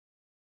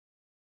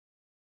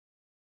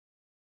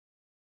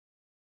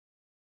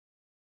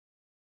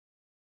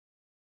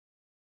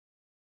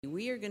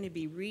We are going to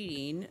be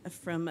reading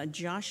from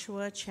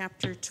Joshua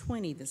chapter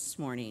 20 this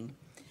morning.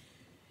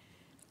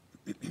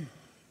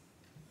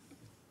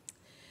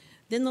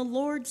 Then the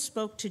Lord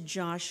spoke to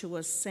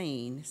Joshua,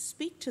 saying,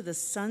 "Speak to the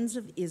sons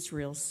of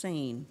Israel,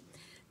 saying,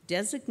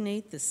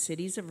 designate the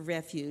cities of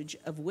refuge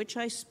of which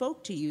I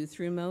spoke to you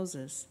through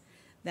Moses,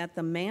 that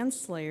the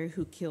manslayer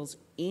who kills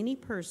any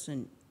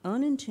person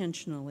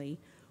unintentionally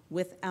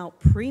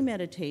without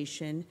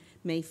premeditation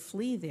may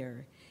flee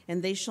there,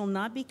 and they shall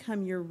not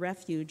become your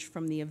refuge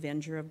from the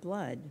avenger of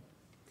blood.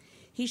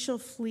 He shall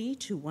flee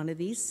to one of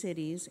these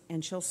cities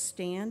and shall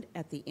stand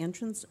at the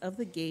entrance of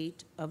the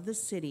gate of the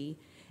city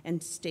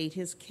and state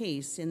his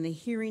case in the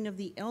hearing of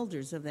the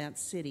elders of that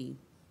city.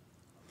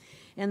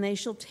 And they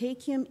shall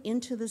take him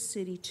into the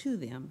city to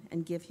them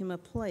and give him a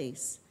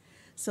place,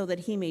 so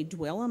that he may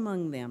dwell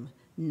among them.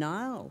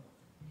 Now,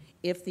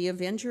 if the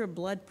avenger of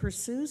blood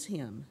pursues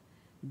him,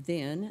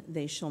 then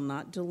they shall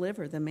not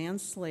deliver the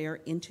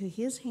manslayer into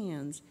his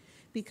hands,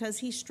 because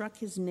he struck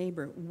his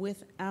neighbor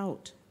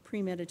without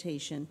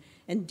premeditation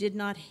and did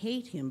not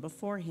hate him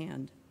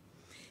beforehand.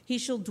 He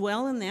shall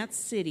dwell in that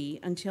city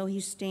until he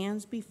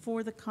stands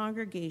before the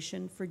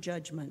congregation for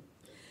judgment,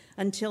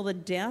 until the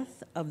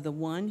death of the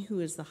one who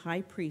is the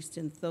high priest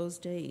in those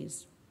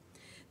days.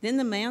 Then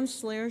the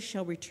manslayer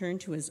shall return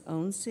to his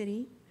own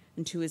city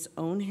and to his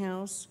own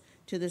house,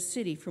 to the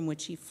city from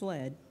which he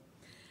fled."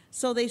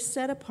 So they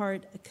set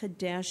apart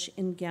Kadesh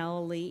in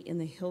Galilee in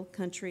the hill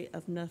country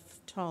of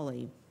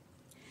Naphtali,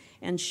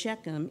 and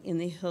Shechem in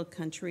the hill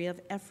country of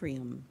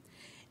Ephraim,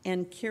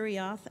 and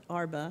Kiriath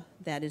Arba,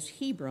 that is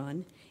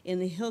Hebron, in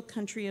the hill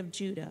country of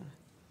Judah.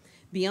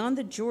 Beyond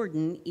the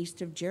Jordan,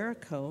 east of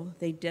Jericho,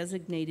 they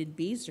designated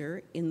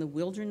Bezer in the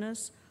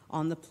wilderness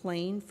on the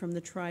plain from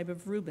the tribe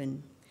of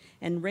Reuben,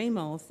 and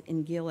Ramoth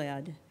in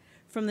Gilead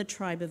from the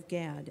tribe of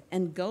Gad,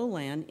 and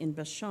Golan in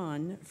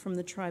Bashan from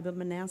the tribe of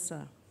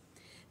Manasseh.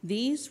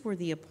 These were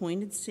the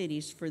appointed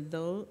cities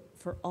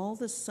for all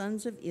the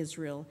sons of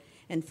Israel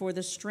and for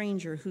the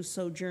stranger who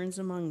sojourns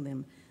among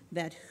them,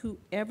 that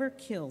whoever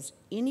kills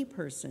any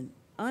person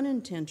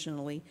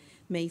unintentionally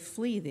may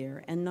flee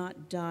there and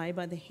not die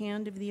by the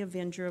hand of the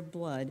avenger of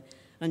blood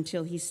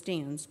until he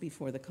stands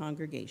before the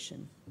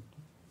congregation.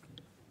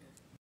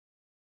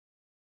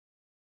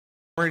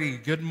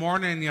 Alrighty, good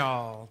morning,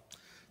 y'all.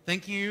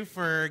 Thank you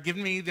for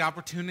giving me the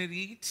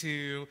opportunity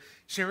to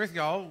share with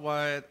y'all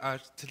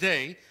what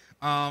today,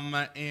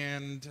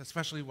 and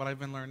especially what I've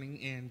been learning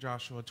in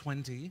Joshua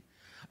 20.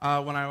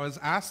 When I was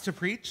asked to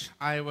preach,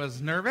 I was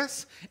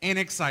nervous and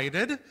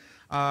excited.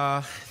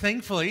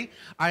 Thankfully,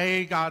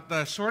 I got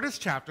the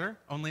shortest chapter,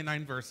 only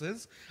 9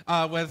 verses,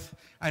 and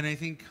I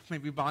think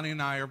maybe Bonnie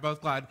and I are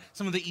both glad,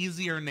 some of the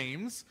easier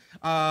names.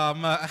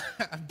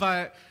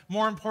 But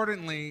more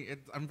importantly,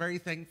 I'm very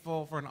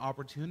thankful for an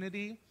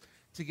opportunity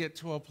to get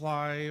to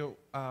apply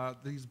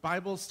these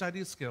Bible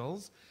study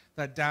skills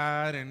that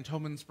Dad and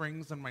Tobin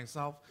Springs and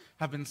myself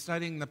have been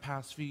studying the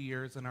past few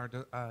years in our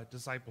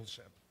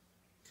discipleship.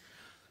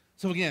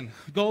 So again,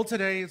 goal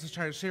today is to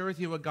try to share with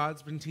you what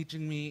God's been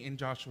teaching me in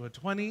Joshua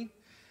 20,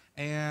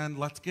 and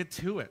let's get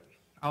to it.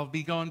 I'll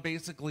be going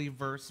basically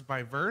verse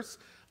by verse,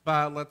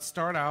 but let's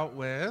start out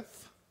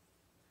with,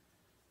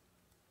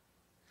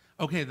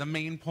 the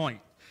main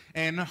point.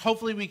 And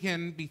hopefully we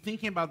can be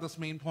thinking about this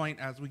main point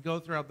as we go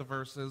throughout the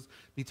verses,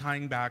 be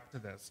tying back to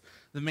this.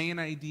 The main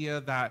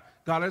idea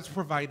that God is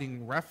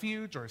providing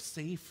refuge or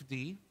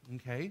safety,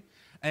 okay?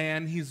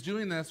 And he's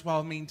doing this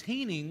while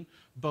maintaining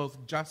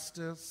both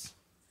justice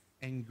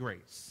and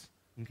grace.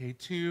 Okay,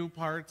 2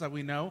 parts that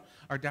we know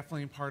are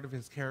definitely a part of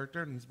his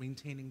character, and he's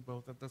maintaining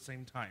both at the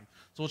same time.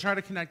 So we'll try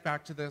to connect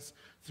back to this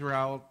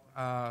throughout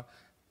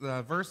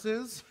the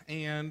verses,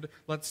 and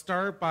let's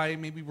start by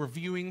maybe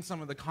reviewing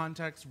some of the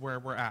context where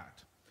we're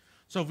at.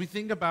 So if we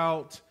think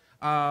about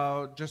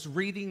just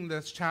reading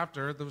this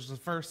chapter, that was the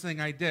first thing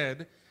I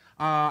did,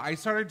 I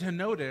started to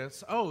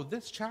notice,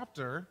 this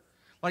chapter,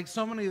 like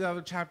so many of the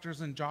other chapters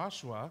in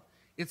Joshua,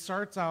 it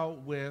starts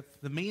out with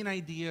the main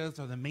ideas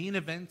or the main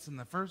events in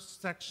the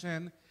first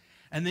section,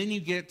 and then you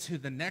get to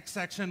the next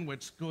section,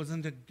 which goes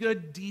into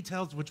good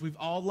details, which we've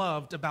all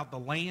loved, about the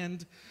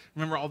land.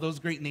 Remember all those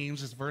great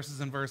names, just verses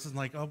and verses,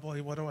 like, oh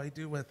boy, what do I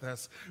do with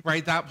this?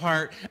 Right, that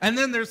part. And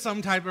then there's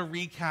some type of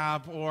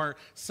recap or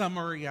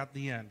summary at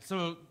the end.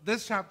 So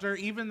this chapter,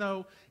 even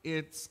though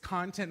its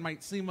content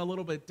might seem a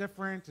little bit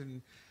different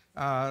and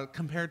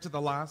compared to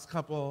the last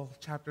couple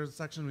chapters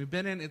section we've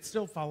been in, it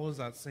still follows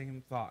that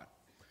same thought.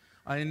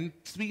 And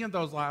speaking of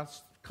those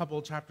last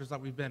couple chapters that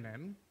we've been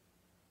in,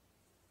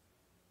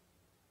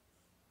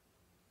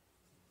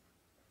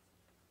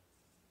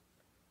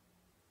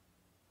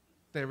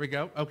 there we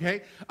go,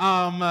 okay.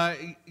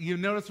 You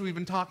notice we've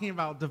been talking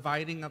about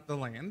dividing up the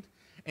land,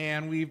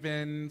 and we've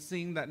been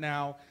seeing that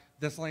now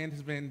this land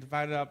has been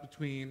divided up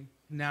between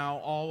now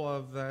all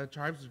of the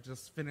tribes. We've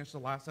just finished the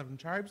last 7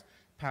 tribes,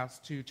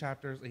 past 2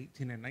 chapters,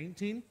 18 and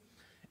 19.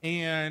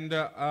 And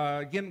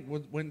again,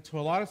 went to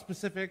a lot of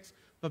specifics,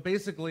 but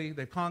basically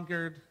they've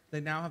conquered, they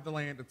now have the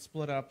land, it's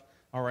split up,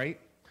 all right?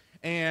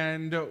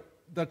 And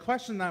the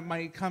question that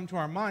might come to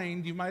our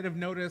mind, you might have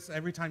noticed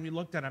every time you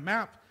looked at a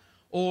map,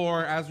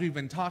 or as we've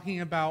been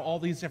talking about all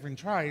these different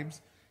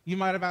tribes, you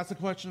might have asked the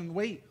question,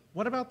 wait,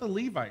 what about the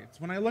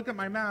Levites? When I look at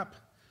my map,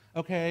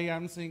 okay,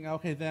 I'm seeing,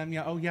 okay, them,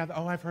 yeah,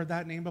 oh, I've heard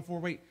that name before.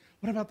 Wait,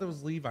 what about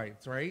those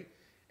Levites, right?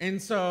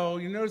 And so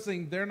you're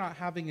noticing they're not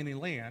having any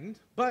land,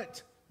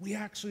 but we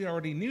actually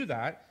already knew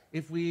that.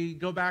 If we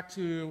go back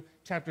to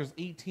chapters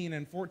 18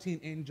 and 14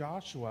 in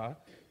Joshua,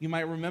 you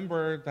might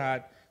remember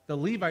that the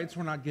Levites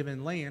were not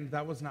given land.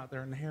 That was not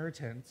their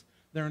inheritance.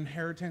 Their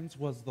inheritance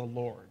was the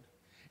Lord.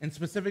 And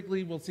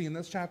specifically, we'll see in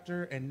this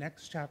chapter and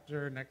next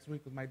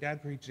week with my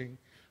dad preaching,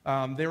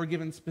 they were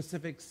given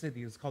specific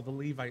cities called the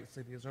Levite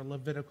cities or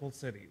Levitical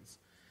cities.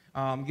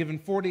 Given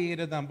 48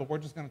 of them, but we're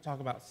just going to talk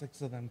about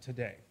 6 of them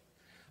today.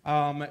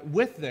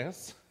 With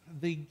this,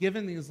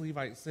 given these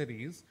Levite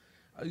cities,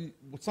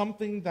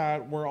 something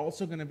that we're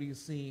also going to be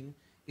seeing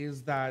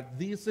is that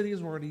these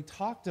cities were already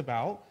talked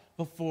about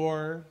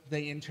before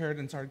they entered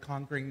and started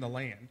conquering the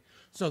land.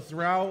 So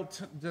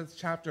throughout this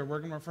chapter, we're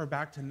going to refer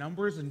back to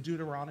Numbers and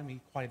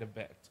Deuteronomy quite a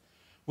bit,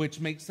 which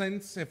makes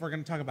sense if we're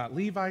going to talk about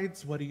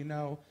Levites. What do you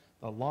know?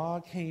 The law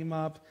came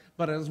up,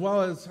 but as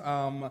well as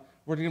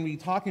we're going to be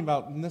talking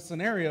about in this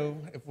scenario,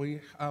 if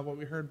what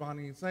we heard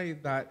Bonnie say,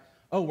 that,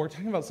 we're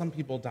talking about some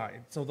people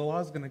died. So the law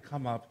is going to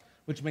come up,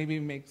 which maybe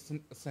makes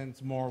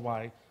sense more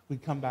why we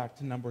come back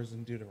to Numbers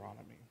and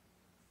Deuteronomy.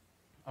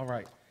 All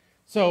right.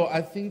 So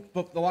I think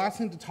the last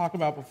thing to talk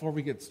about before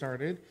we get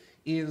started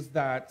is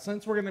that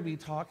since we're going to be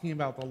talking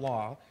about the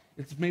law,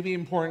 it's maybe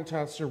important to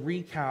us to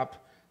recap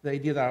the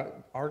idea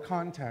that our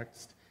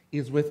context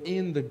is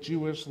within the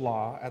Jewish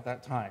law at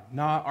that time,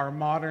 not our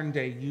modern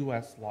day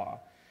U.S. law.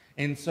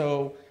 And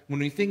so when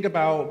we think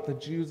about the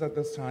Jews at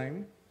this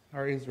time,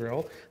 or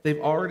Israel,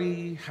 they've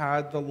already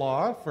had the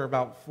law for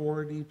about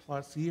 40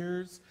 plus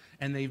years,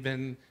 and they've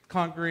been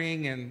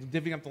conquering and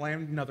divvying up the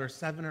land another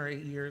 7 or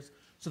 8 years.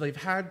 So they've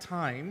had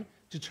time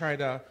to try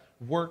to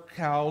work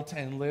out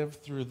and live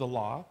through the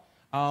law.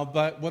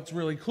 But what's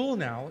really cool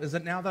now is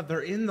that now that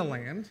they're in the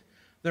land,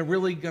 they're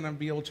really going to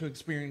be able to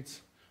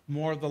experience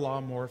more of the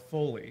law more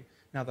fully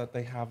now that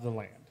they have the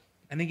land.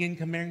 And again,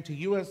 comparing to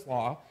U.S.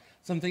 law,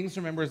 some things to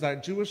remember is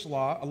that Jewish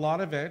law, a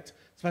lot of it,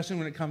 especially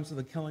when it comes to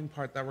the killing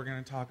part that we're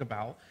going to talk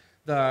about,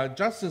 the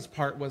justice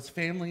part was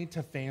family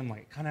to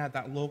family, kind of at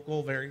that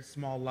local, very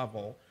small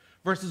level.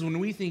 Versus when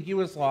we think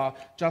U.S. law,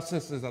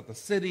 justice is at the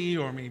city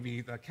or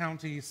maybe the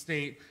county,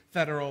 state,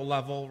 federal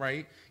level,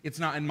 right? It's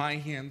not in my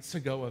hands to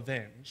go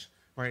avenge,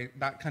 right?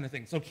 That kind of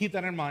thing. So keep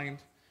that in mind.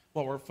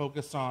 What we're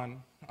focused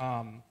on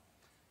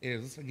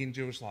is, again,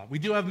 Jewish law. We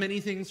do have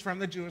many things from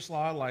the Jewish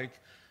law, like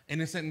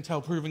innocent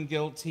until proven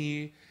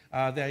guilty,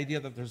 the idea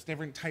that there's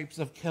different types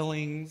of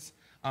killings,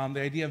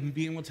 the idea of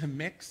being able to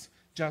mix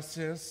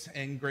justice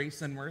and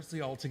grace and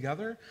mercy all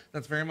together.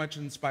 That's very much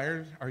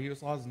inspired. Our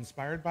U.S. law is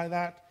inspired by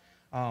that.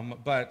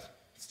 But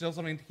still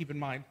something to keep in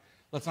mind.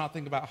 Let's not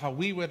think about how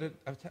we would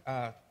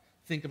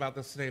think about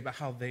this today, but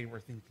how they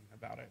were thinking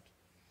about it.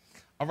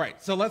 All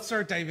right, so let's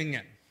start diving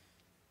in.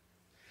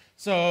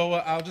 So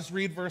I'll just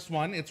read verse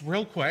 1. It's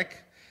real quick.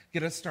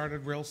 Get us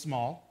started real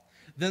small.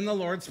 Then the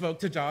Lord spoke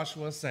to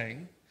Joshua,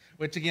 saying,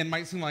 which again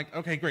might seem like,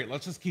 okay, great,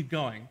 let's just keep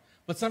going.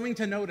 But something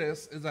to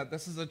notice is that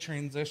this is a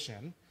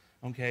transition,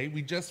 okay?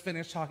 We just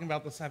finished talking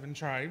about the 7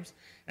 tribes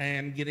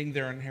and getting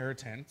their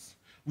inheritance.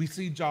 We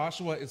see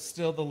Joshua is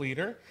still the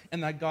leader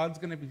and that God's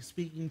going to be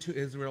speaking to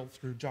Israel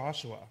through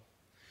Joshua.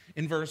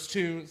 In verse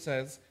 2, it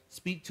says,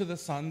 speak to the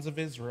sons of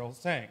Israel,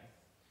 saying,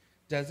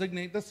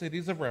 designate the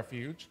cities of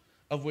refuge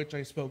of which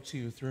I spoke to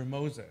you through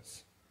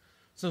Moses.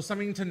 So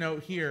something to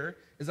note here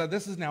is that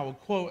this is now a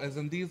quote, as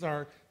in these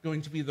are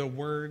going to be the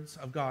words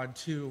of God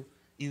to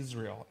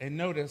Israel. And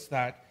notice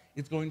that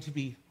it's going to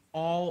be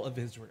all of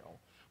Israel.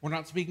 We're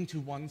not speaking to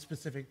one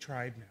specific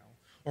tribe now,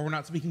 or we're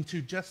not speaking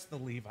to just the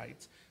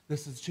Levites.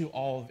 This is to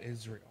all of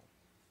Israel.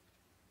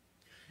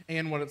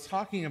 And what it's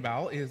talking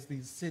about is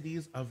these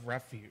cities of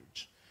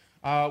refuge.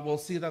 We'll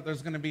see that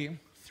there's going to be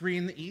 3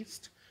 in the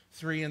east,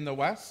 3 in the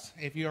west.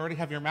 If you already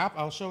have your map,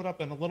 I'll show it up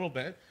in a little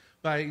bit.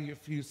 But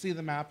if you see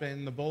the map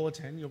in the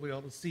bulletin, you'll be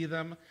able to see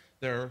them.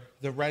 They're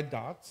the red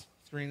dots,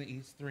 3 in the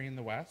east, 3 in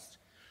the west.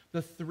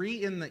 The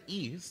 3 in the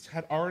east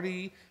had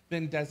already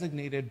been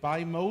designated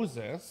by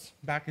Moses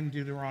back in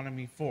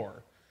Deuteronomy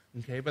 4.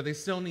 Okay, but they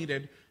still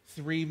needed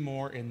 3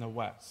 more in the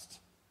west.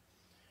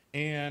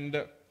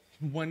 And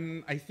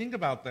when I think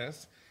about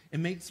this, it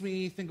makes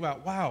me think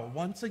about, wow,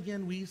 once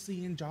again we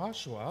see in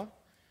Joshua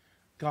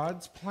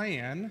God's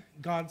plan,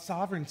 God's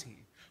sovereignty.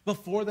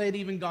 Before they'd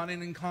even gone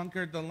in and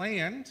conquered the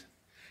land,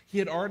 he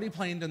had already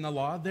planned in the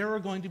law, there are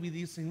going to be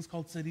these things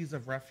called cities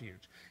of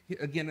refuge.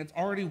 Again, it's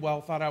already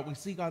well thought out. We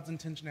see God's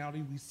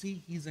intentionality. We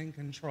see he's in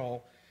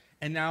control.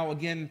 And now,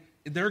 again,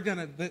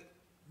 the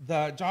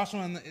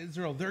Joshua and the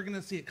Israel, they're going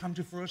to see it come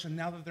to fruition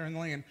now that they're in the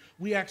land.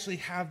 We actually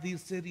have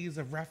these cities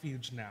of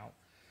refuge now.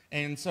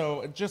 And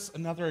so just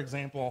another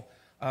example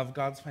of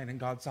God's plan and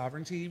God's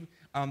sovereignty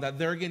that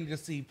they're getting to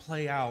see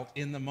play out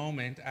in the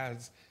moment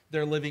as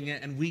they're living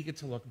it, and we get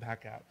to look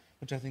back at,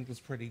 which I think is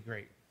pretty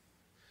great.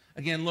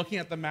 Again, looking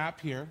at the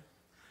map here,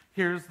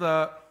 here's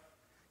the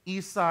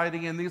east side.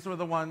 Again, these were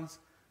the ones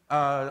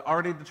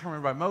already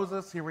determined by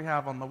Moses. Here we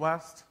have on the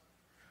west.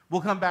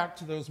 We'll come back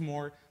to those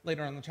more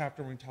later in the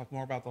chapter when we talk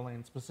more about the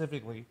land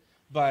specifically,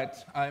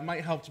 but it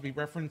might help to be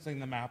referencing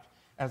the map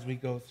as we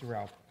go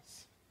throughout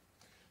this.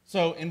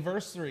 So in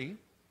verse 3,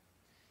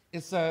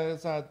 it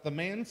says that the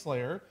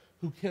manslayer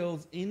who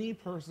kills any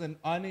person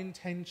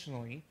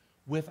unintentionally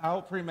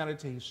without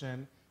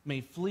premeditation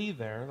may flee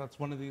there, that's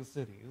one of these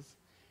cities,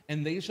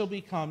 and they shall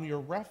become your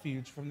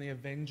refuge from the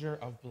avenger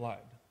of blood.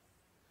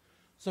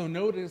 So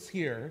notice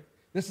here,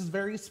 this is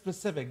very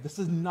specific. This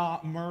is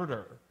not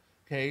murder,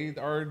 okay?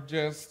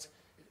 This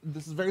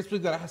is very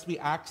specific that it has to be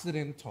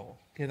accidental,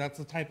 okay? That's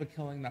the type of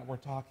killing that we're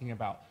talking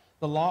about.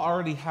 The law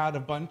already had a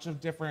bunch of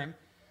different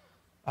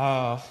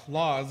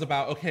laws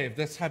about, okay,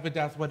 this type of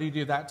death, what do you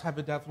do? That type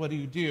of death, what do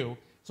you do?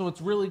 So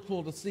it's really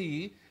cool to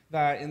see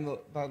that in the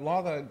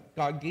law that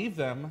God gave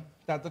them,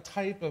 that the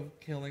type of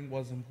killing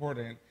was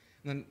important.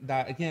 And then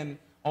that, again,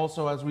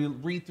 also as we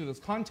read through this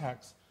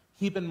context,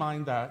 keep in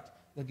mind that,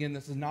 again,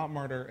 this is not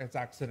murder, it's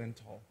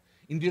accidental.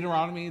 In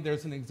Deuteronomy,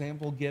 there's an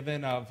example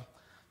given of,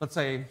 let's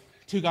say,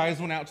 two guys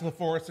went out to the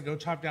forest to go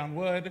chop down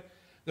wood.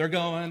 They're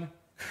going,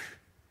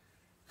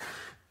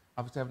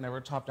 obviously I've never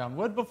chopped down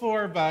wood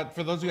before, but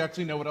for those who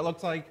actually know what it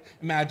looks like,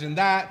 imagine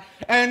that.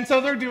 And so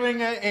they're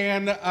doing it,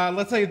 and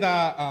let's say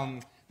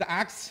the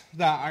axe,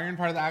 the iron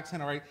part of the axe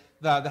handle, right,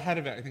 the head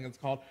of it, I think it's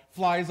called,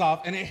 flies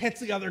off, and it hits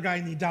the other guy,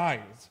 and he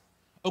dies.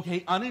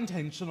 Okay,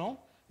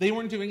 unintentional. They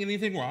weren't doing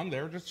anything wrong.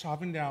 They were just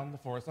chopping down the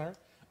forest there.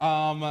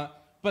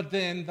 But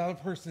then the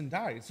person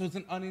died. So it's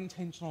an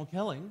unintentional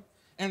killing.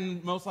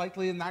 And most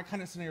likely in that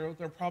kind of scenario,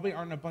 there probably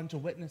aren't a bunch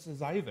of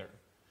witnesses either.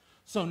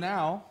 So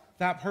now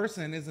that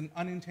person is an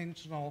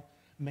unintentional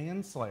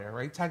manslayer,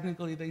 right?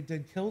 Technically, they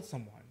did kill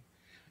someone.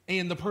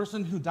 And the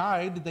person who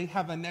died, they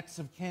have a next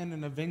of kin,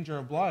 an avenger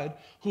of blood,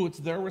 who it's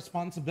their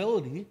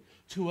responsibility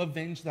to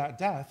avenge that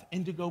death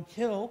and to go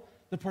kill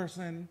the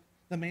person,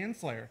 the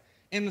manslayer.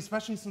 And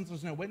especially since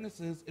there's no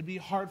witnesses, it'd be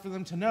hard for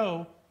them to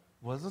know,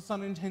 was this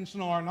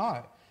unintentional or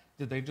not?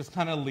 Did they just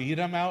kind of lead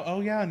them out? Oh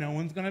yeah, no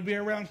one's going to be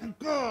around.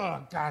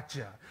 Oh,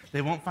 gotcha.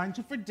 They won't find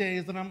you for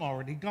days and I'm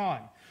already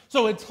gone.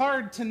 So it's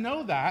hard to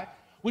know that,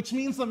 which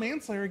means the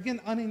manslayer, again,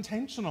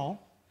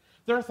 unintentional,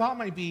 their thought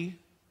might be,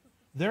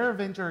 their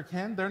avenger of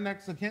kin, their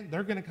next of kin,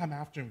 they're going to come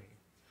after me.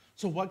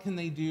 So what can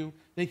they do?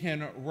 They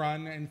can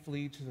run and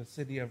flee to the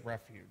city of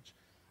refuge.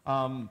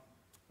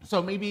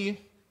 So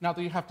maybe, not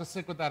that you have to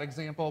stick with that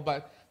example,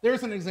 but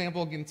there's an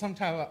example, again, some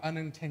type of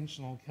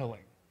unintentional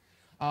killing.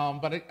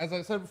 As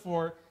I said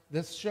before,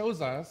 this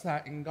shows us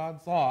that in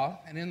God's law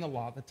and in the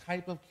law, the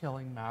type of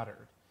killing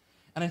mattered.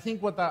 And I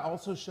think what that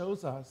also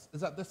shows us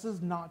is that this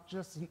is not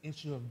just an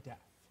issue of death.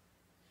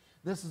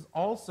 This is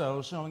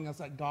also showing us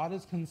that God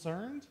is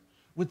concerned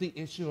with the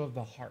issue of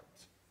the heart,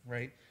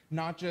 right?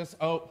 Not just,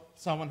 oh,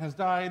 someone has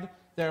died,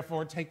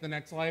 therefore take the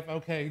next life,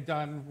 okay,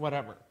 done,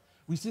 whatever.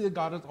 We see that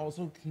God is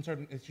also concerned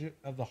with the issue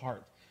of the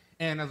heart.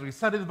 And as we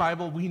study the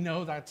Bible, we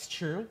know that's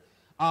true.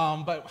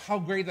 But how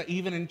great that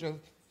even in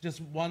just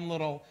one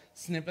little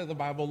snippet of the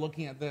Bible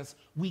looking at this,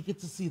 we get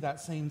to see that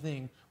same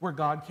thing where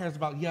God cares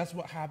about, yes,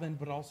 what happened,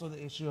 but also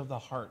the issue of the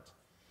heart.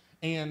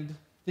 And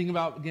think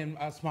about, again,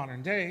 us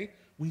modern day,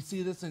 we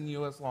see this in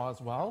U.S. law as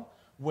well,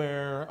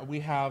 where we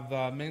have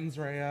the mens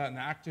rea and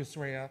the actus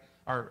rea,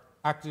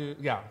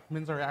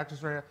 mens rea,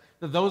 actus rea,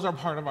 that those are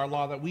part of our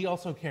law that we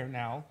also care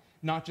now,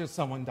 not just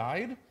someone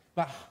died,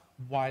 but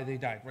why they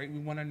died, right? We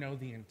want to know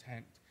the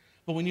intent.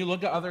 But when you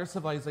look at other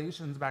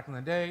civilizations back in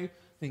the day,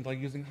 think like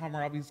using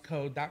Hammurabi's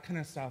code, that kind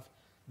of stuff,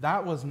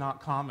 that was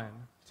not common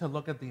to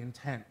look at the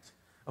intent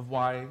of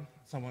why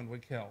someone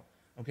would kill,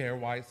 okay, or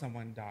why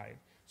someone died.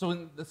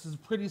 So this is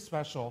pretty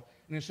special,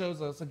 and it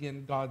shows us,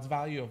 again, God's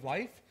value of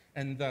life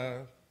and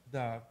the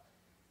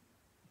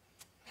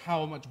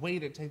how much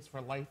weight it takes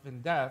for life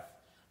and death,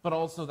 but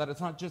also that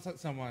it's not just that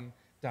someone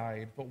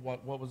died, but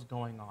what was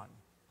going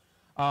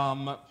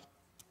on.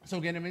 So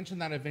again, I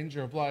mentioned that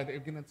avenger of blood.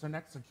 Again, it's their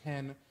next of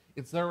kin.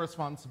 It's their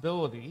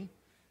responsibility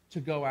to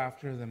go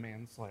after the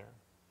manslayer.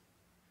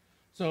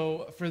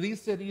 So for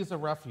these cities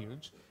of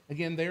refuge,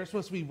 again, they're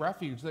supposed to be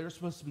refuge. They're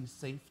supposed to be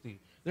safety.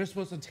 They're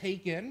supposed to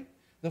take in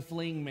the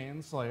fleeing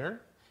manslayer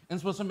and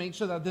supposed to make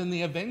sure that then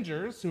the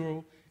avengers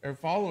who are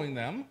following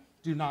them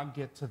do not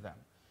get to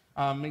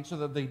them. Make sure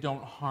that they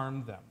don't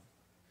harm them.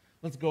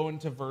 Let's go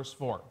into verse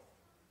 4.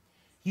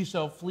 He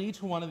shall flee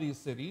to one of these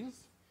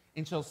cities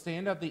and shall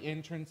stand at the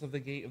entrance of the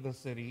gate of the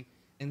city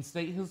and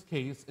state his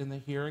case in the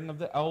hearing of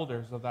the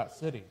elders of that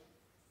city.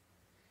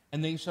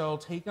 And they shall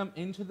take him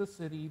into the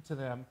city to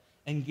them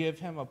and give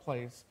him a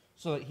place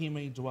so that he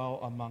may dwell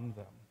among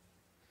them.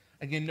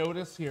 Again,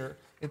 notice here,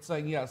 it's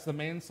saying, yes, the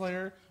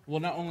manslayer will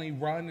not only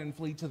run and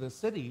flee to the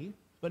city,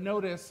 but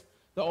notice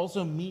they'll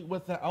also meet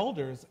with the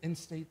elders and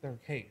state their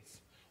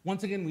case.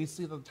 Once again, we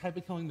see the type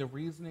of killing, the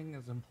reasoning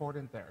is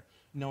important there,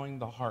 knowing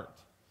the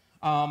heart.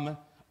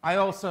 I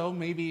also,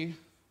 maybe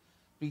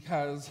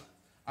because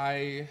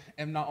I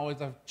am not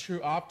always a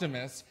true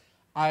optimist,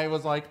 I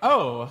was like,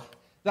 oh,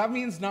 That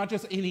means not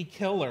just any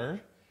killer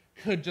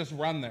could just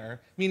run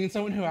there, meaning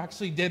someone who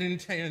actually did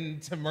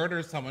intend to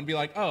murder someone, be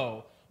like,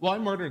 oh, well, I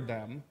murdered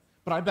them,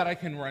 but I bet I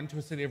can run to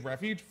a city of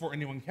refuge before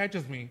anyone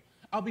catches me.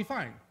 I'll be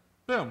fine.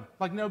 Boom.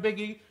 Like, no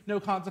biggie, no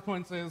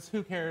consequences,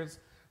 who cares?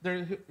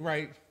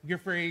 Right, you're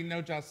free,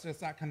 no justice,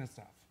 that kind of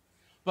stuff.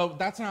 But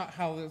that's not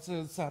how this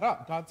is set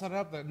up. God set it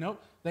up that,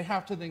 nope, they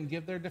have to then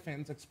give their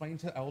defense, explain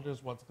to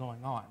elders what's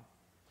going on.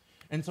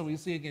 And so we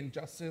see, again,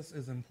 justice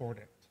is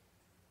important.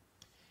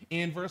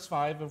 In verse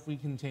 5, if we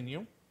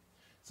continue, it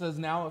says,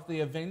 now if the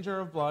avenger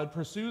of blood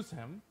pursues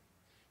him,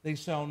 they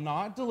shall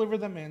not deliver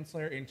the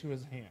manslayer into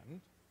his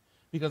hand,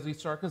 because he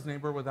struck his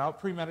neighbor without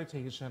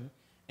premeditation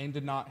and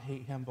did not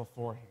hate him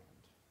beforehand.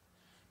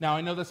 Now,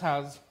 I know this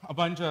has a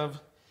bunch of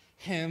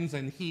hims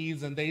and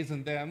he's and theys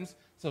and thems,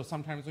 so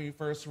sometimes when you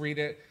first read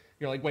it,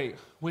 you're like, wait,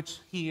 which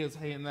he is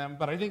he and them?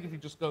 But I think if you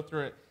just go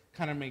through it,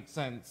 kind of makes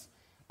sense.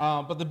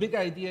 But the big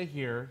idea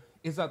here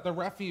is that the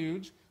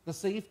refuge, the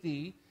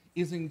safety,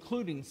 is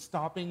including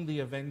stopping the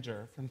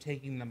avenger from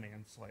taking the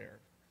manslayer,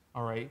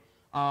 all right?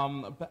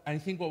 But I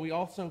think what we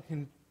also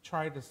can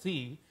try to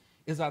see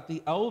is that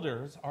the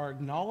elders are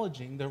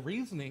acknowledging the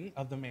reasoning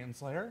of the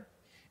manslayer,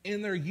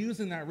 and they're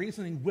using that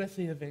reasoning with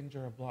the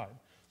avenger of blood.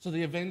 So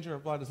the avenger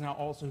of blood is now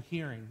also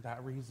hearing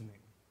that reasoning,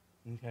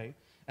 okay?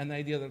 And the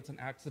idea that it's an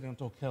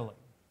accidental killing.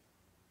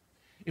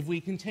 If we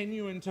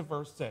continue into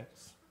verse 6,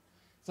 it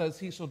says,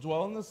 he shall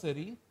dwell in the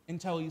city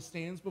until he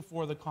stands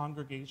before the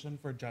congregation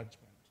for judgment,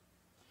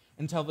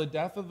 until the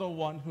death of the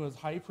one who is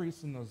high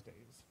priest in those days.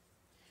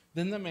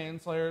 Then the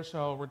manslayer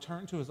shall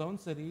return to his own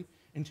city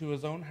and to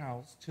his own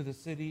house, to the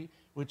city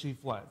which he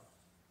fled.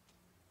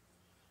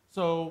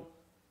 So,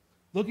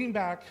 looking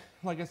back,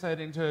 like I said,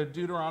 into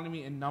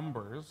Deuteronomy and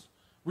Numbers,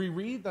 we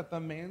read that the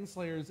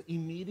manslayer's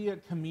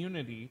immediate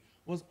community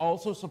was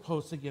also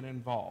supposed to get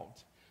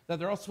involved. That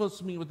they're all supposed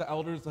to meet with the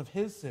elders of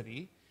his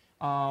city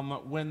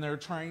when they're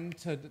trying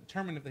to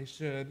determine if they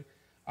should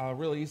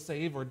really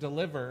save or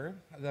deliver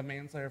the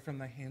manslayer from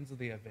the hands of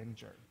the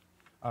avenger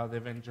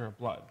of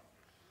blood.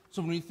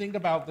 So when we think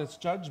about this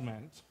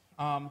judgment,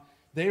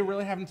 they're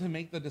really having to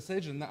make the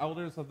decision. The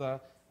elders of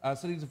the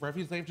cities of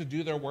refuge, they have to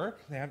do their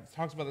work. It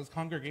talks about this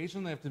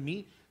congregation. They have to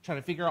meet, try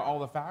to figure out all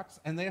the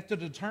facts, and they have to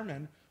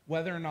determine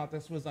whether or not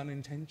this was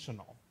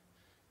unintentional.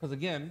 Because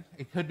again,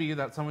 it could be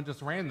that someone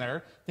just ran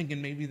there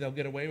thinking maybe they'll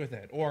get away with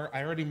it. Or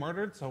I already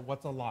murdered, so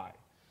what's a lie?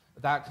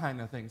 That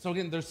kind of thing. So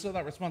again, there's still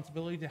that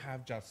responsibility to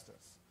have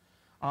justice.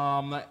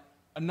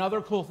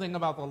 Another cool thing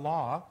about the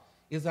law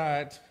is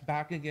that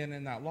back again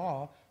in that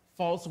law,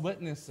 false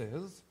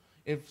witnesses,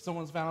 if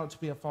someone's found out to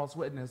be a false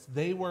witness,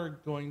 they were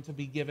going to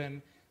be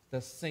given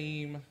the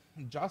same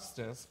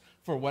justice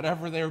for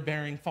whatever they're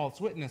bearing false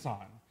witness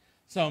on.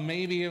 So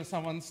maybe if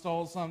someone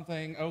stole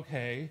something,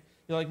 okay,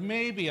 you're like,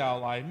 maybe I'll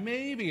lie,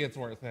 maybe it's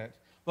worth it.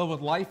 But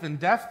with life and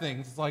death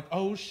things, it's like,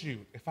 oh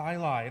shoot, if I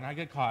lie and I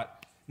get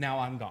caught, now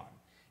I'm gone.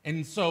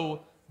 And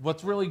so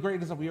what's really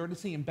great is that we already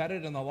see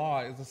embedded in the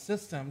law is a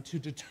system to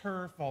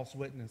deter false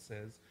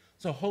witnesses.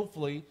 So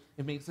hopefully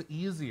it makes it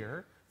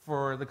easier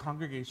for the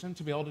congregation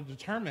to be able to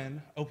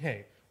determine,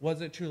 okay,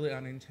 was it truly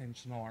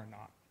unintentional or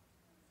not?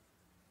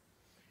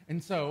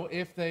 And so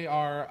if they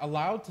are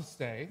allowed to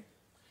stay,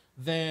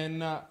 then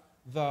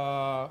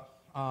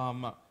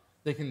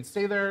they can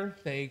stay there,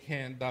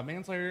 the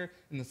manslayer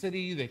in the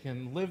city, they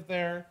can live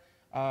there,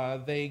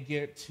 they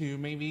get to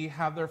maybe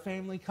have their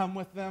family come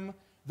with them.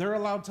 They're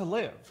allowed to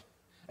live.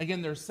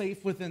 Again, they're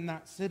safe within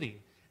that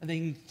city, and they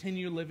can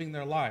continue living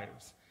their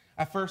lives.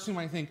 At first, you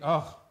might think,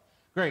 oh,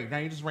 great, now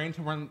you just ran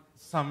to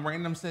some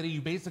random city, you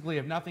basically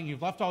have nothing,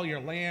 you've left all your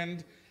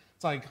land.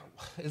 It's like,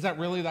 is that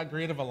really that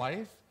great of a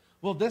life?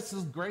 Well, this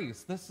is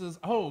grace. This is,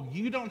 oh,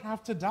 you don't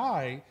have to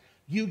die,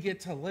 you get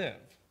to live.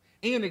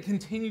 And it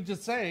continued to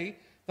say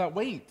that,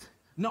 wait,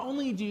 not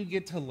only do you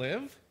get to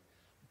live,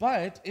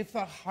 but if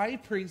the high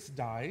priest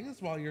dies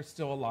while you're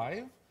still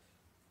alive,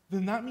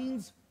 then that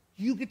means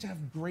you get to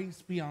have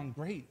grace beyond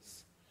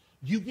grace.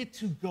 You get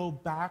to go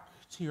back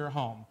to your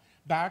home,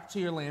 back to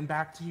your land,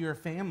 back to your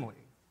family.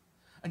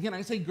 Again,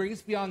 I say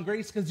grace beyond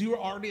grace because you were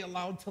already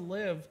allowed to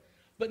live,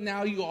 but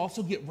now you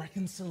also get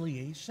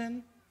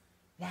reconciliation.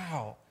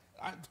 Wow.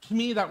 To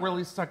me, that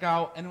really stuck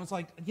out. And it was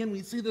like, again,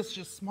 we see this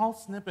just small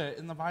snippet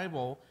in the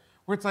Bible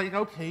where it's like,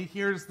 okay,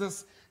 here's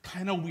this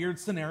kind of weird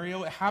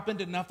scenario. It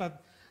happened enough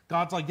that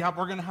God's like, yeah,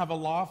 we're going to have a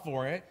law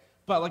for it.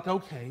 But like,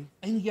 okay.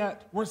 And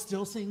yet we're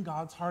still seeing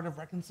God's heart of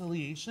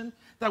reconciliation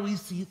that we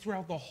see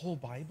throughout the whole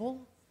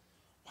Bible.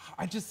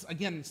 Wow.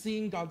 Again,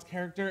 seeing God's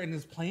character and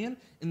his plan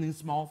in these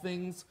small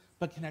things,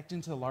 but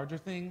connecting to the larger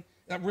thing,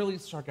 that really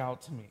struck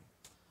out to me.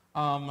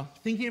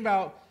 Thinking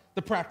about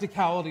the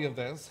practicality of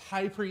this,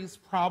 high priest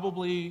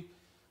probably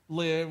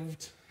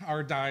lived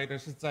or died, I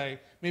should say,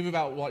 maybe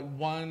about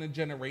one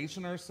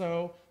generation or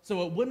so.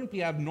 So it wouldn't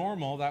be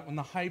abnormal that when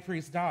the high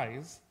priest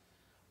dies,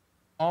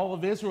 all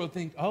of Israel would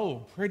think, oh,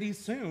 pretty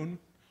soon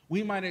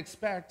we might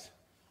expect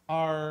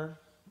our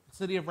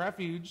city of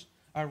refuge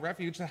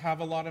to have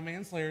a lot of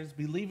manslayers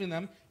be leaving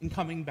them and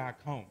coming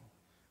back home,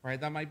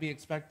 right? That might be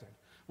expected.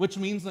 which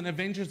means an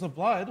avengers of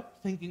blood,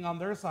 thinking on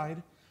their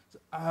side,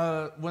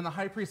 when the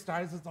high priest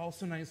dies, it's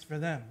also nice for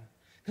them.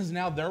 Because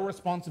now their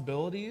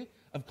responsibility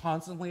of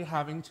constantly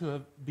having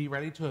to be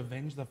ready to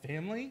avenge the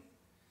family,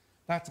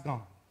 that's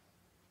gone.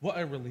 What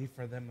a relief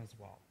for them as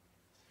well.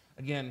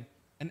 Again,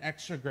 an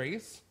extra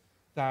grace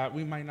that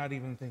we might not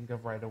even think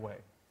of right away.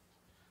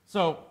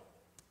 So,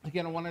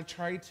 again, I want to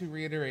try to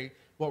reiterate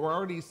what we're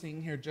already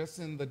seeing here just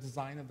in the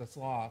design of this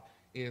law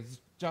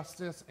is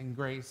justice and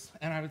grace,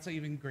 and I would say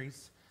even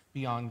grace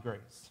beyond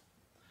grace.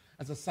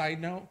 As a side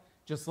note,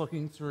 just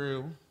looking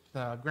through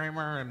the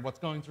grammar and what's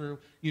going through,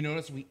 you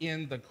notice we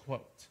end the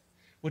quote,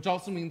 which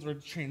also means we're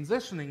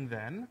transitioning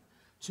then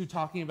to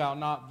talking about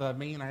not the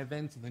main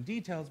events and the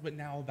details, but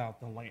now about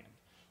the land.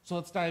 So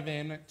let's dive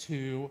in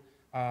to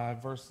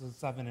verses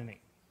 7 and 8.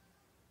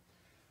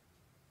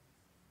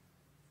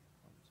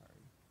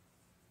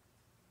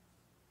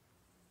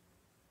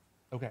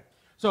 Okay,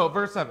 so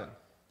verse 7.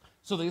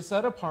 So they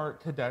set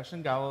apart Kadesh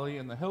in Galilee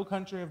in the hill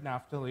country of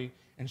Naphtali,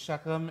 and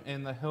Shechem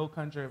in the hill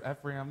country of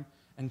Ephraim,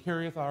 and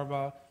Kiriath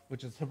Arba,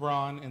 which is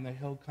Hebron, in the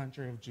hill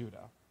country of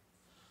Judah.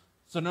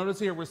 So notice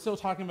here, we're still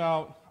talking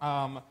about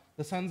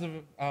the sons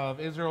of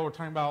Israel. We're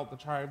talking about the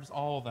tribes,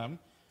 all of them.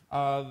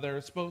 They're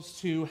supposed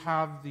to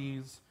have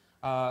these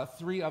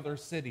 3 other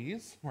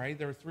cities, right?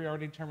 There are 3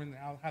 already determined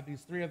to have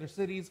these 3 other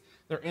cities.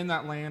 They're in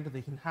that land.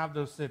 They can have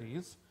those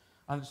cities.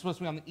 They're supposed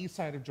to be on the east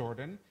side of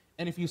Jordan.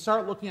 And if you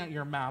start looking at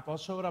your map, I'll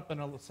show it up in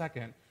a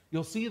second,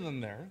 you'll see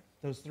them there,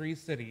 those 3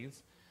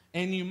 cities.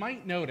 And you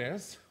might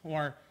notice,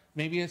 or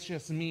maybe it's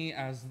just me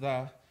as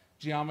the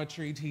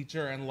geometry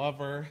teacher and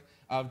lover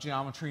of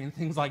geometry and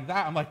things like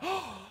that, I'm like,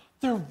 oh,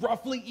 they're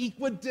roughly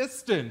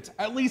equidistant,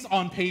 at least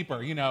on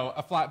paper. You know,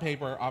 a flat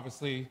paper,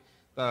 obviously,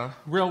 the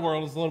real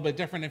world is a little bit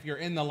different if you're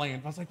in the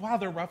land. But I was like, wow,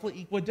 they're roughly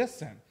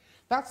equidistant.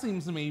 That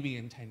seems maybe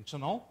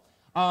intentional.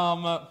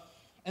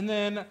 And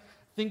then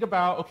think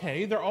about,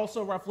 okay, they're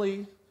also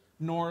roughly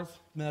north,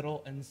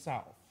 middle, and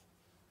south.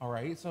 All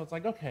right, so it's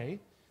like, okay,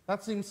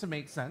 that seems to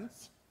make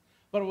sense.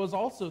 But it was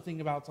also thinking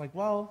about, it's like,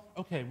 well,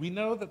 okay, we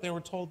know that they were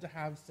told to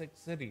have 6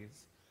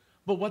 cities.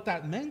 But what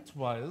that meant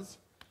was,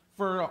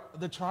 for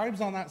the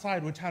tribes on that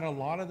side, which had a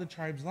lot of the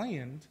tribe's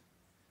land,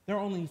 there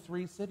were only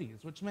 3 cities,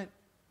 which meant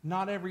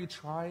not every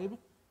tribe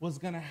was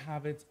going to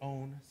have its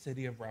own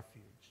city of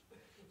refuge.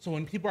 So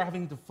when people are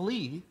having to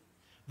flee,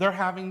 they're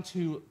having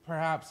to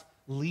perhaps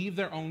leave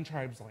their own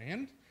tribe's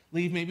land,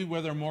 leave maybe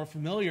where they're more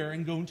familiar,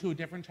 and go into a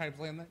different tribe's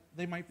land that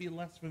they might be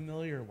less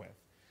familiar with.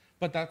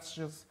 But that's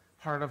just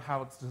part of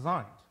how it's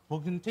designed.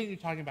 We'll continue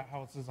talking about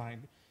how it's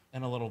designed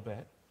in a little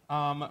bit.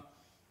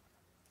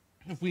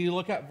 If we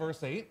look at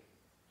verse 8,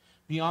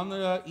 beyond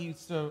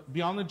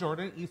the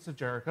Jordan, east of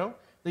Jericho,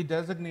 they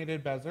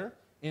designated Bezer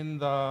in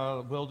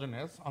the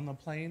wilderness on the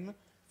plain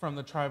from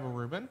the tribe of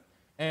Reuben,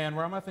 and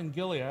Ramoth and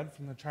Gilead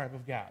from the tribe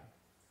of Gad,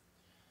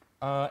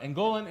 and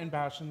Golan and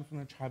Bashan from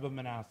the tribe of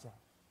Manasseh.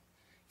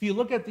 If you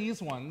look at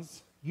these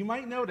ones, you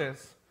might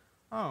notice,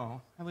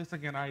 oh, at least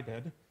again I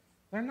did,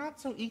 they're not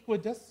so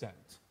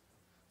equidistant.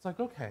 It's like,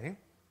 okay.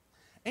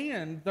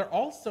 And they're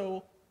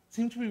also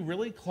seem to be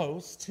really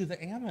close to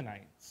the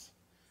Ammonites.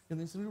 And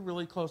they seem to be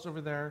really close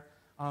over there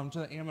to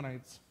the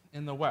Ammonites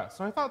in the west.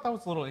 So I thought that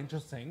was a little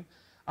interesting,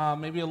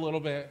 maybe a little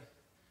bit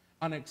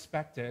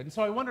unexpected. And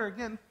so I wonder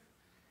again,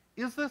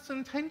 is this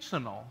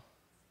intentional?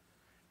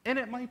 And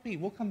it might be.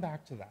 We'll come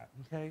back to that,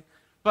 okay?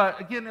 But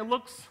again, it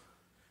looks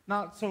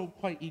not so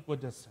quite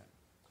equidistant.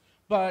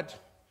 But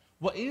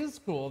what is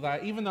cool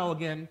that even though,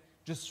 again,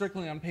 just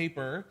strictly on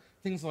paper,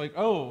 things like,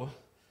 oh,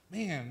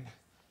 man,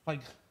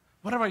 like,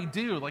 what do I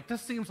do? Like,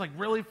 this seems like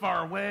really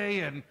far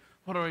away, and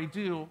what do I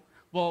do?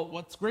 Well,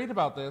 what's great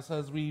about this,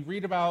 as we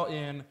read about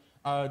in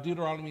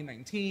Deuteronomy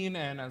 19,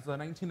 and as the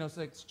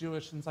 1906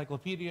 Jewish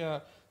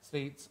Encyclopedia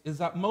states, is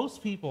that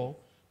most people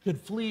could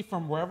flee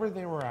from wherever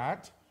they were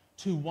at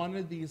to one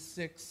of these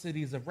 6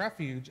 cities of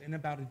refuge in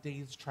about a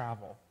day's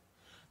travel.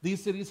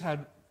 These cities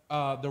had,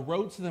 the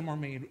roads to them were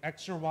made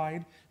extra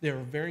wide, they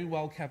were very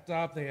well kept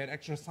up, they had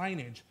extra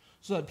signage,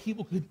 so that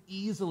people could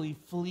easily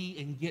flee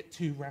and get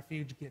to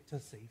refuge, get to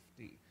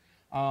safety.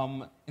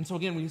 And so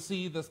again, we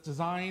see this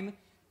design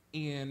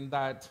in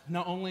that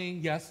not only,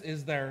 yes,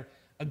 is there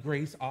a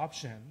grace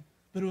option,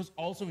 but it was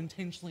also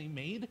intentionally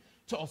made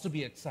to also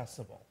be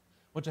accessible,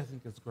 which I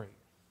think is great.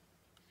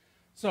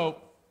 So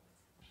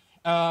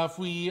if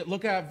we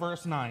look at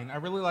verse 9, I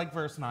really like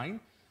verse 9,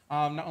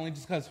 not only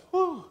just because,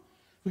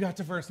 we got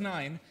to verse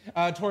 9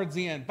 towards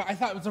the end, but I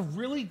thought it was a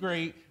really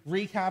great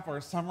recap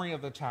or summary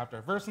of the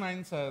chapter. Verse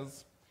 9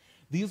 says,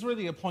 "These were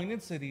the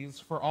appointed cities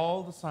for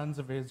all the sons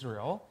of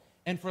Israel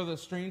and for the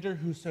stranger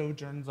who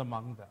sojourns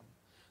among them,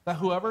 that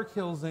whoever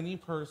kills any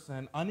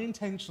person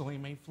unintentionally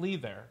may flee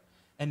there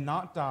and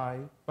not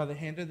die by the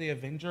hand of the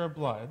avenger of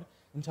blood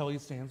until he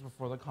stands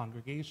before the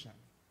congregation."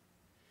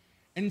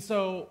 And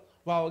so,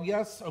 while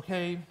yes,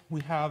 okay, we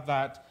have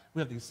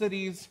these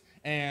cities,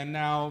 and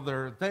now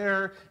they're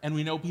there, and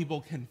we know people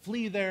can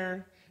flee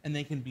there, and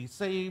they can be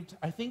saved.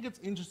 I think it's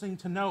interesting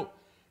to note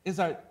is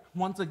that,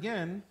 once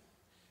again,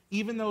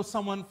 even though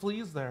someone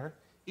flees there,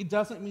 it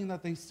doesn't mean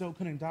that they still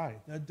couldn't die.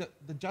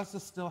 The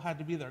justice still had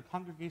to be there.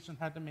 Congregation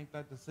had to make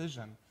that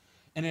decision.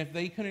 And if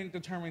they couldn't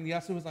determine,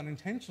 yes, it was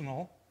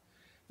unintentional,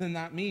 then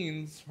that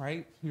means,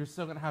 right, you're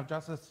still going to have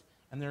justice,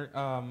 and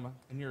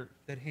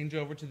they'd hand you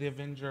over to the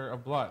avenger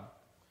of blood.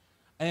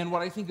 And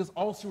what I think is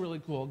also really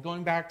cool,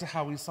 going back to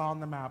how we saw on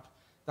the map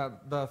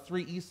that the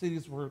 3 east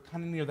cities were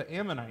kind of near the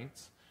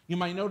Ammonites, you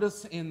might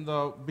notice in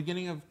the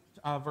beginning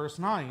of verse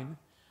 9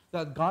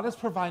 that God is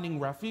providing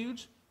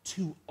refuge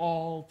to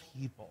all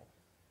people.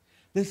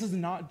 This is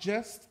not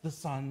just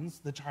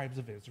the tribes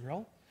of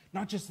Israel,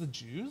 not just the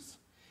Jews.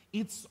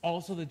 It's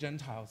also the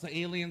Gentiles, the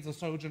aliens, the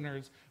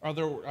sojourners,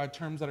 other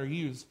terms that are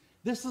used.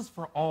 This is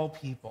for all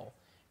people.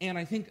 And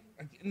I think,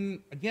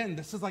 again,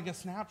 this is like a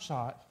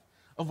snapshot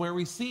of where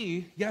we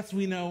see, yes,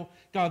 we know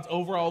God's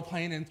overall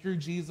plan, and through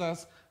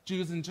Jesus,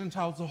 Jews and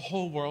Gentiles, the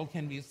whole world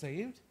can be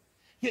saved.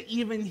 Yet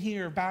even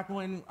here, back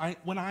when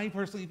I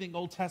personally think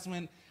Old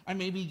Testament, I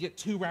maybe get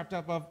too wrapped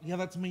up of, yeah,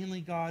 that's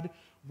mainly God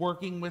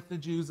working with the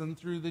Jews and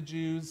through the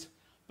Jews.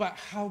 But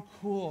how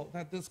cool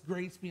that this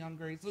grace beyond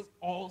grace is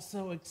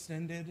also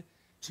extended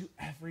to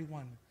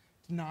everyone,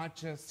 not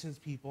just his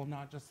people,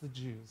 not just the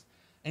Jews.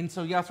 And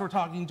so, yes, we're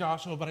talking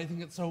Joshua, but I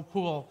think it's so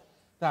cool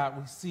that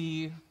we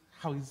see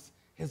how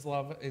his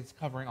love is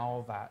covering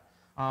all of that,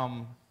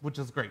 which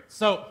is great.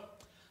 So,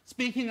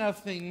 speaking of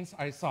things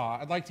I saw,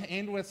 I'd like to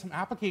end with some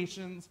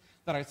applications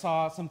that I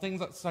saw, some things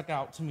that stuck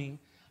out to me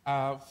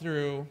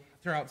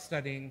throughout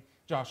studying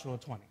Joshua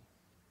 20.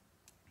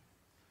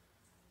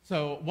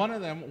 So one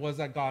of them was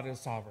that God is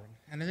sovereign.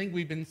 And I think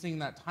we've been seeing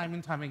that time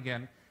and time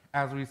again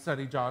as we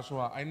study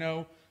Joshua. I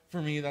know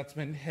for me that's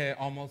been hit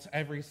almost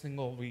every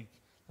single week.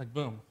 Like,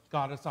 boom,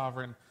 God is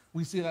sovereign.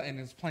 We see that in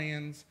his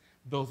plans,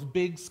 both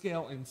big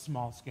scale and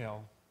small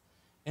scale.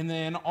 And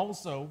then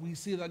also we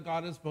see that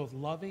God is both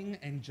loving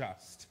and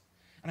just.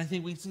 And I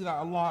think we see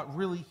that a lot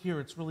really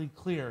here. It's really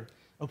clear.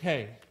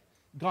 Okay,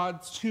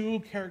 God's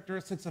 2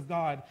 characteristics of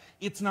God.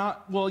 It's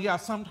not, well, yeah,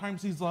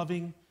 sometimes he's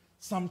loving,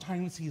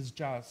 sometimes he's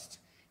just.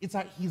 It's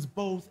that he's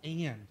both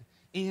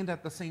and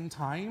at the same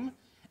time,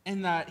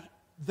 and that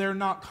they're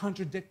not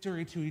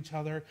contradictory to each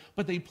other,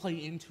 but they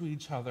play into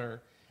each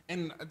other.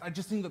 And I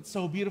just think that's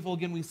so beautiful.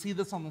 Again, we see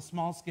this on the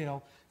small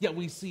scale, yet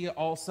we see it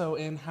also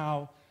in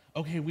how,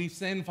 okay, we've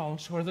sinned, fallen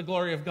short of the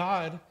glory of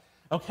God.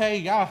 Okay,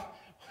 yeah,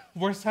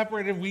 we're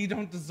separated. We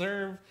don't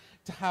deserve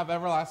to have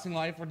everlasting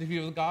life or to be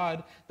with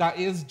God. That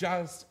is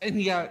just,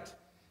 and yet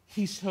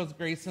he shows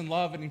grace and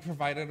love, and he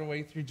provided a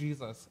way through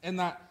Jesus. And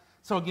that,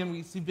 so again,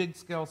 we see big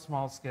scale,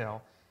 small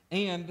scale.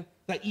 And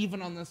that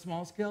even on the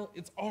small scale,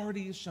 it's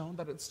already shown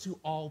that it's to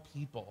all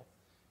people,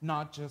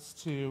 not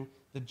just to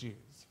the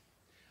Jews.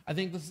 I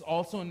think this is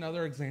also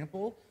another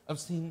example of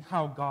seeing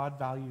how God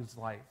values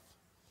life.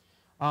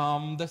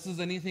 This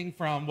is anything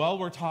from, well,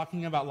 we're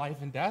talking about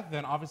life and death,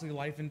 then obviously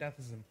life and death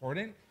is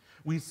important.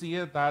 We see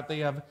it that they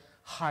have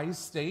high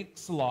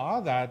stakes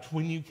law that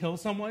when you kill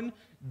someone,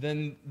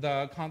 then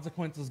the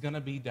consequence is going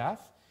to be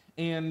death.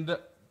 And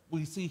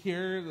we see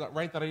here,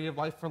 right, that idea of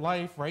life for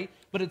life, right?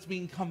 But it's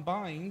being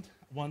combined,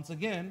 once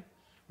again,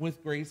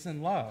 with grace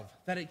and love,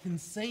 that it can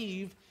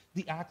save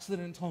the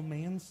accidental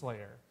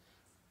manslayer.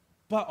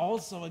 But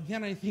also,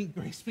 again, I think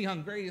grace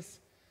beyond grace,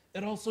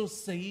 it also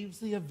saves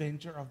the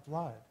avenger of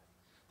blood.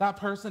 That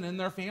person and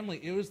their family,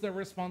 it was their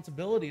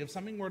responsibility. If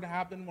something were to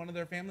happen to one of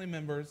their family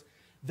members,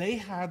 they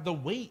had the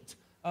weight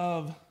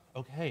of,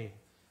 okay,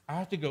 I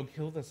have to go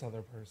kill this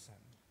other person.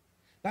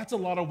 That's a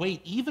lot of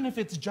weight, even if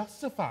it's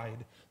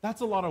justified.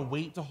 That's a lot of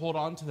weight to hold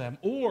on to them.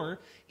 Or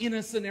in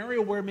a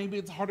scenario where maybe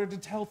it's harder to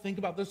tell, think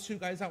about those 2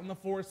 guys out in the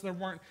forest. There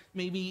weren't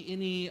maybe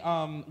any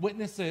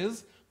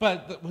witnesses,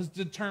 but that was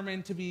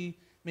determined to be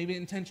maybe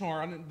intentional,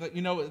 or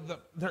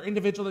they're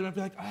individual. They might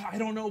be like, oh, I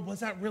don't know, was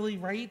that really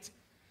right?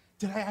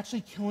 Did I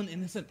actually kill an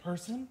innocent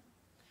person?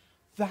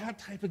 That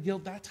type of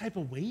guilt, that type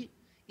of weight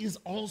is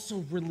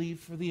also relief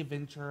for the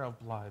avenger of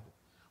blood,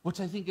 which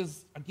I think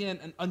is,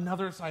 again,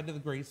 another side of the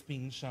grace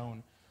being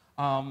shown.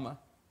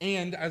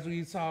 And as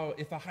we saw,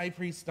 if a high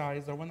priest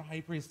dies, or when the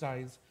high priest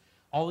dies,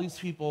 all these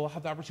people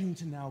have the opportunity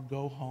to now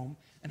go home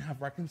and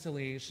have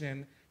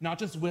reconciliation, not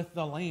just with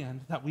the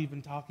land that we've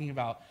been talking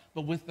about,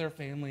 but with their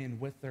family and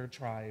with their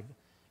tribe.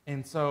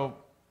 And so,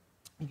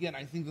 again,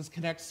 I think this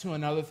connects to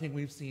another thing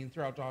we've seen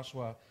throughout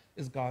Joshua,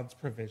 is God's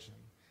provision.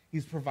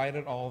 He's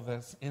provided all of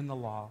this in the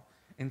law,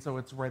 and so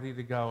it's ready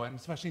to go, and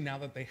especially now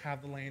that they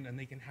have the land and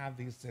they can have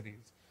these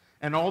cities.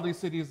 And all these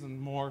cities and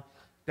more,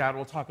 Dad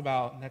will talk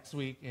about next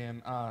week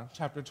in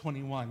chapter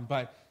 21,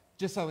 but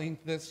just I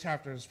think this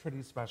chapter is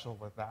pretty special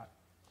with that.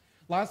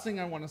 Last thing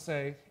I want to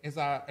say is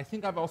that I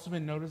think I've also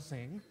been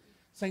noticing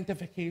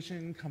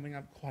sanctification coming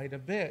up quite a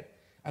bit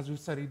as we've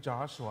studied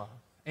Joshua.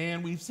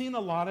 And we've seen a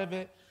lot of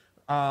it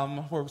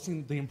where we've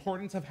seen the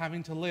importance of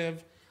having to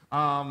live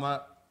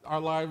our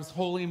lives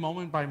holy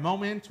moment by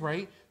moment,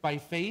 right, by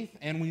faith.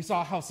 And we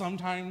saw how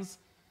sometimes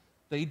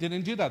they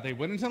didn't do that. They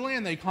went into the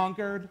land, they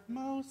conquered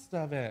most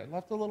of it,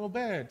 left a little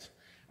bit.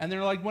 And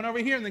they're like, went over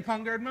here and they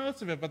conquered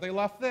most of it, but they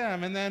left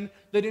them. And then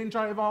they didn't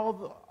drive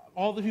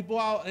all the people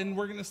out, and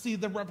we're going to see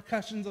the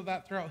repercussions of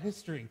that throughout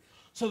history.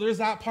 So there's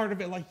that part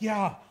of it, like,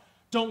 yeah,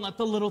 don't let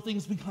the little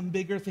things become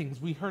bigger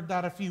things. We heard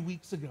that a few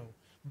weeks ago.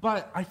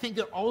 But I think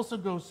it also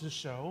goes to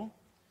show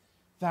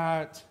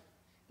that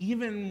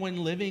even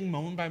when living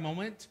moment by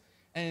moment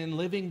and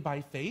living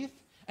by faith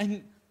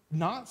and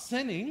not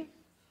sinning,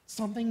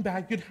 something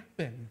bad could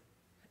happen.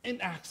 An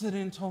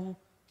accidental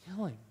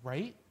killing,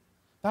 right?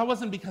 That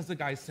wasn't because the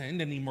guy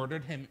sinned and he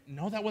murdered him.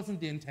 No, that wasn't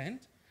the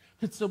intent.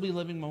 Could still be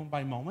living moment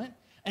by moment,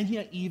 and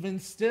yet even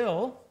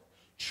still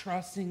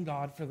trusting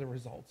God for the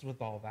results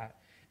with all that.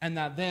 And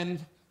that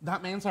then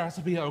that man's heart has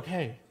to be,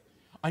 okay,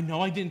 I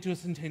know I didn't do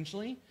this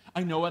intentionally.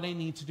 I know what I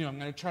need to do. I'm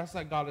going to trust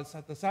that God has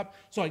set this up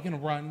so I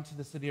can run to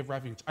the city of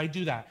refuge. I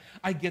do that.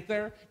 I get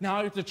there. Now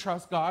I have to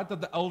trust God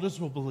that the elders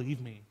will believe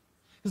me.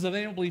 Because if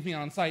they don't believe me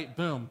on sight,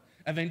 boom,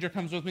 Avenger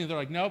comes with me. They're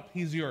like, nope,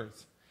 he's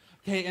yours.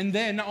 Okay, and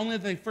then not only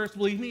do they first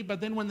believe me,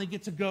 but then when they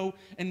get to go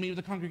and meet with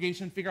the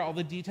congregation, figure out all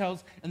the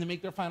details, and they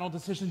make their final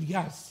decision,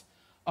 yes,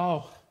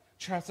 oh,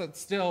 trust that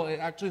still it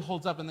actually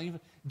holds up and they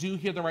do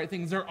hear the right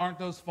things. There aren't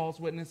those false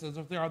witnesses.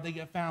 If there are, they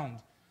get found.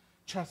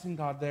 Trusting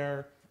God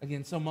there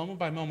again. So moment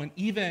by moment,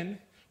 even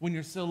when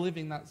you're still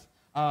living that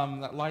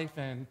life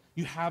and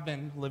you have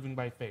been living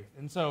by faith.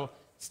 And so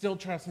still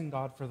trusting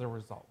God for the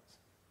results.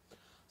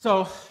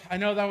 So I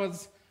know that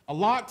was a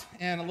lot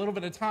and a little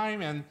bit of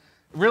time, and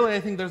really I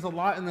think there's a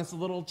lot in this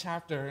little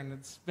chapter, and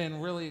it's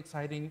been really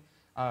exciting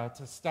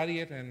to study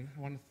it. And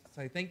I want to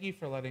say thank you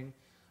for letting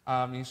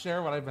me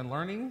share what I've been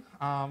learning.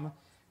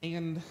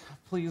 And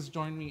please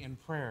join me in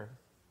prayer.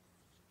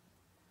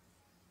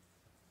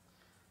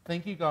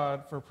 Thank you,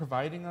 God, for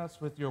providing us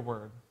with your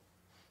word.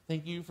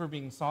 Thank you for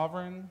being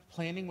sovereign,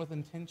 planning with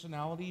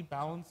intentionality,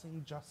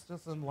 balancing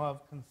justice and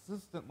love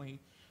consistently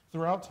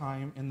throughout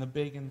time in the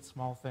big and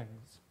small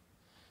things.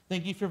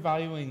 Thank you for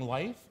valuing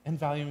life and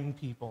valuing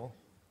people.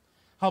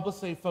 Help us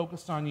stay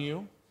focused on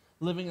you,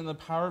 living in the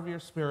power of your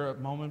Spirit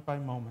moment by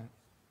moment.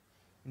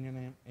 In your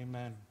name,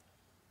 amen.